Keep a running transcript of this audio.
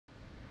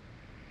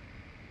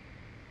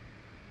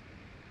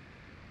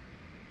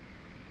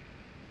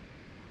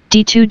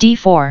d2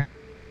 d4.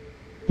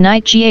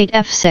 Knight g8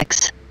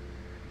 f6.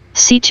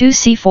 c2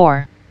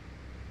 c4.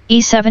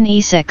 e7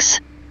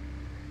 e6.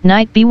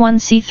 Knight b1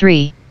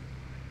 c3.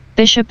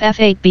 Bishop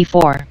f8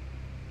 b4.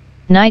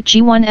 Knight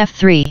g1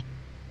 f3.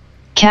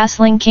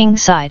 Castling king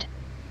side.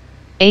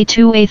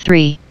 a2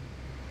 a3.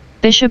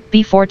 Bishop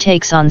b4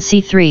 takes on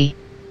c3.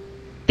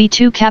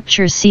 b2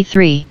 captures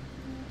c3.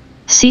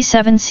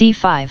 c7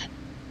 c5.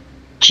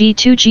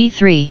 g2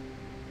 g3.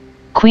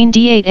 Queen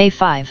d8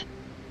 a5.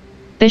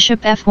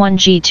 Bishop f1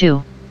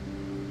 g2.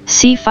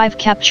 c5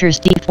 captures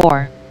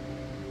d4.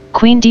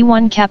 Queen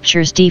d1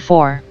 captures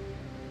d4.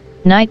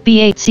 Knight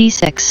b8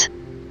 c6.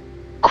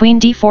 Queen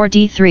d4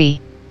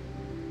 d3.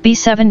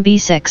 b7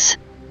 b6.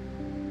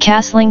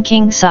 Castling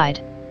king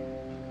side.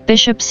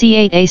 Bishop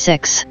c8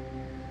 a6.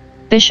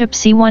 Bishop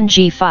c1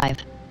 g5.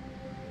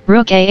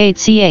 Rook a8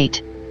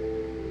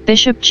 c8.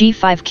 Bishop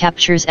g5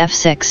 captures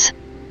f6.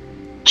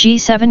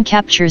 g7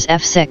 captures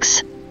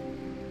f6.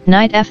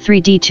 Knight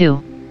f3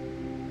 d2.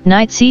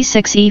 Knight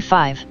c6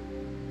 e5.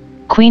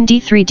 Queen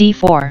d3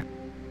 d4.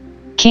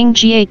 King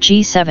g8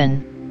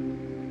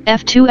 g7.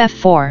 f2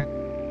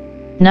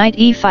 f4. Knight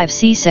e5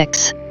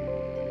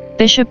 c6.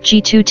 Bishop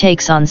g2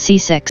 takes on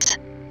c6.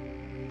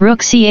 Rook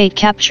c8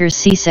 captures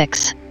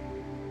c6.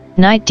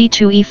 Knight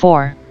d2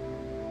 e4.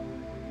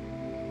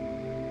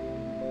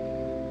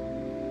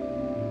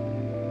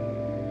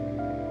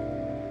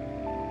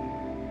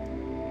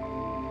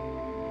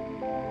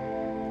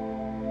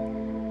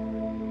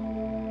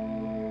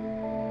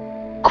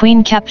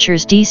 Queen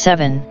captures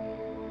d7.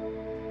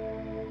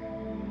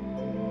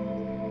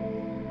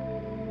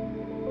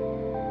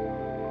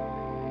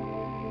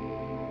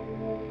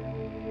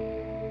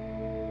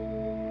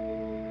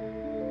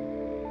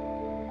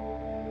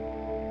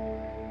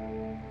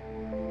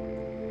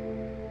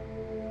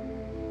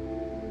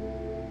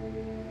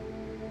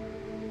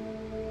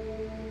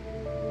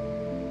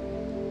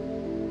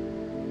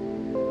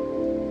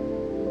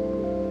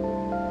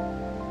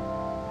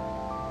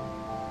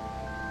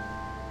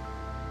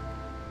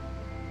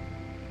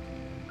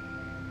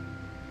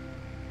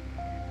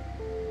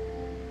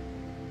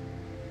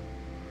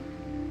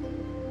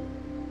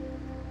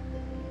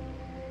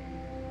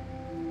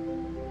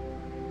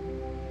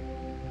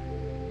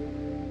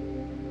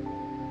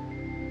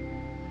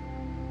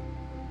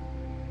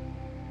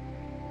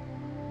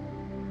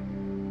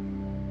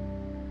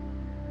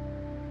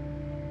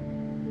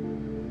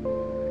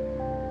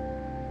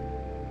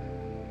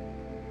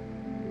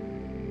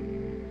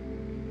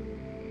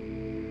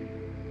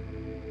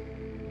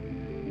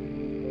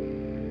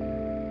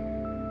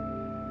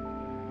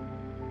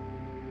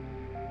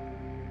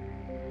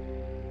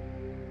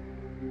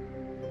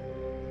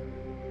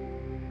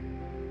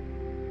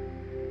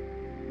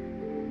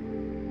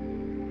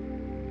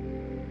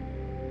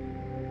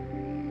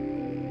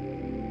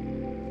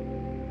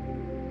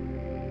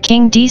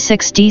 King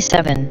d6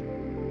 d7.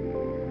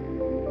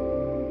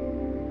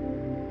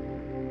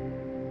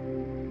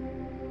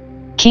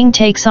 King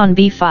takes on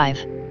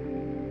b5.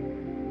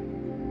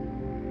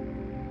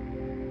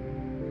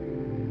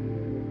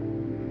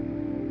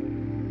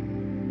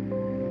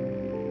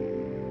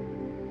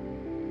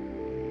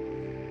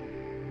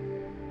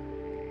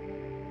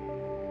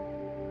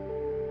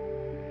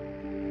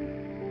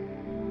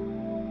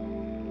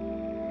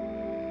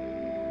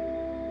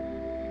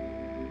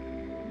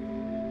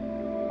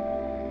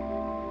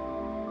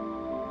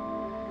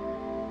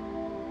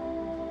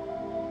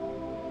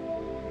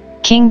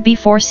 King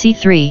b4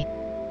 c3.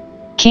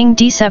 King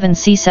d7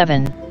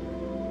 c7.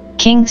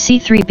 King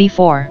c3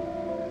 b4.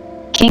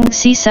 King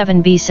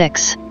c7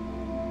 b6.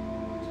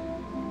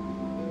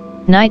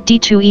 Knight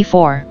d2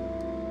 e4.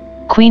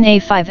 Queen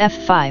a5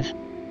 f5.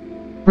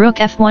 Rook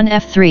f1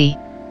 f3.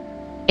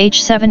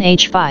 h7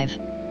 h5.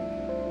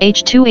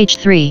 h2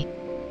 h3.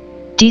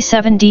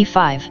 d7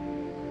 d5.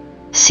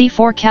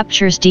 c4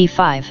 captures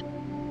d5.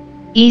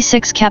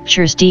 e6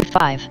 captures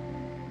d5.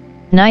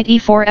 Knight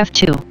e4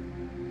 f2.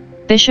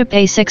 Bishop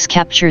a6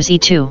 captures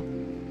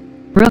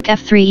e2. Rook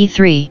f3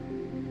 e3.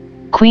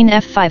 Queen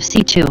f5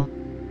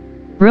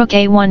 c2. Rook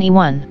a1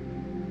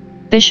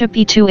 e1. Bishop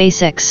e2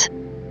 a6.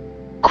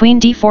 Queen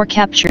d4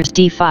 captures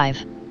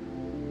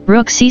d5.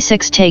 Rook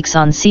c6 takes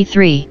on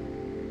c3.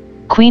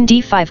 Queen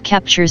d5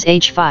 captures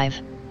h5.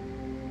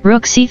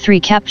 Rook c3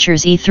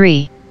 captures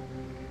e3.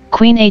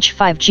 Queen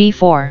h5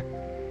 g4.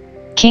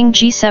 King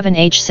g7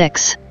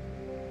 h6.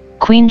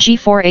 Queen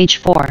g4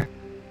 h4.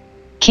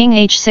 King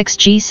h6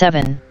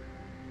 g7.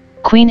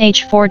 Queen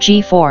h4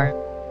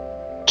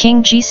 g4.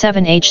 King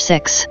g7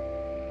 h6.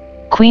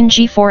 Queen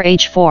g4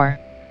 h4.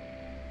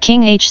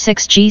 King h6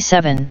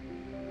 g7.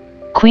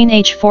 Queen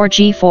h4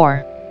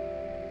 g4.